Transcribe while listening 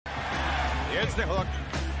Here's the hook.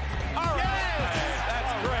 All right. Yes!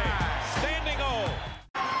 That's great. Standing O.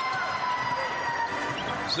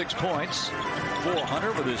 6 points for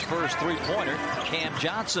Hunter with his first three-pointer. Cam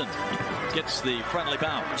Johnson gets the friendly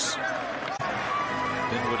bounce.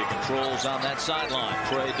 Dinwiddie controls on that sideline.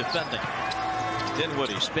 Trey defending.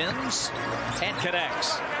 Dinwiddie spins and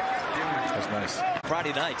connects. That's nice.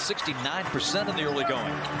 Friday night, 69% in the early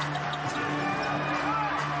going.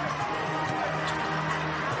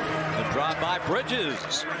 The drive by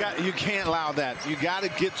Bridges. You can't allow that. You got to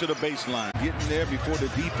get to the baseline. Getting there before the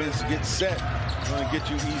defense gets set is going to get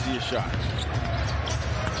you easier shots.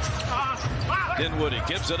 Dinwiddie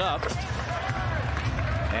gives it up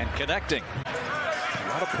and connecting. A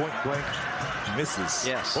lot of point blank misses.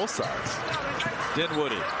 Yes. Both sides.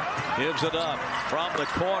 Dinwiddie gives it up from the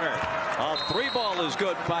corner. A three ball is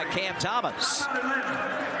good by Cam Thomas.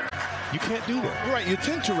 You can't do that. Right, you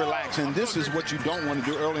tend to relax, and this is what you don't want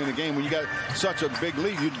to do early in the game when you got such a big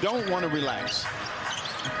lead. You don't want to relax.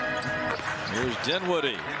 Here's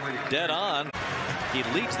Dinwiddie, dead on. He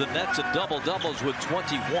leads the Nets in double-doubles with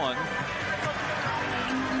 21.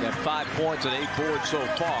 Got 5 points and 8 boards so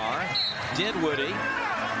far. Dinwiddie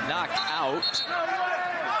knocked out.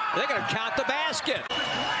 They're going to count the basket.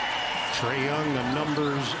 Trae Young, the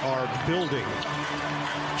numbers are building.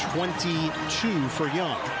 22 for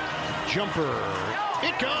Young. Jumper.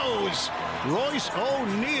 It goes. Royce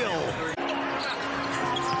O'Neal.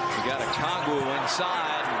 We got a Kongu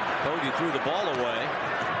inside. Cody threw the ball away.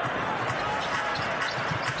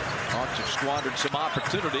 Hawks have squandered some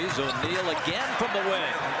opportunities. O'Neal again from the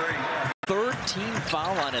wing. Third team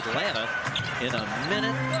foul on Atlanta in 1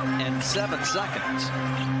 minute and 7 seconds.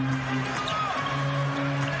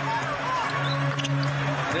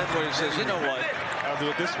 Dinwiddie says, you know what? I'll do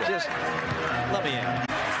it this way. Just let me in.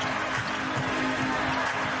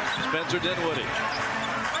 Spencer Dinwiddie.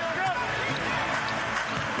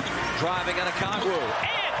 Driving on a Kongu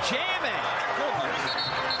and jamming.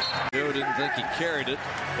 Joe didn't think he carried it.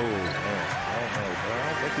 Oh, man. I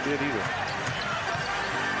don't think he did either.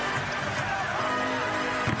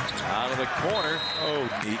 Out of the corner. Oh,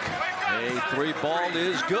 Deke. A three ball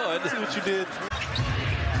is good. See what you did.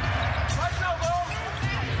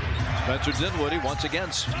 Spencer Dinwiddie once again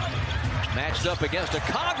matched up against a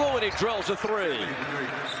Kongu, and he drills a three.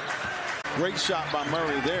 Great shot by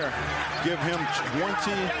Murray there. Give him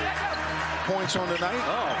 20 points on the night.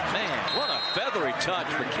 Oh, man, what a feathery touch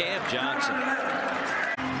for Cam Johnson.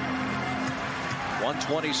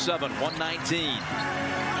 127-119.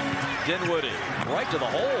 Dinwiddie right to the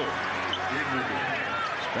hole.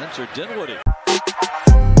 Spencer Dinwiddie.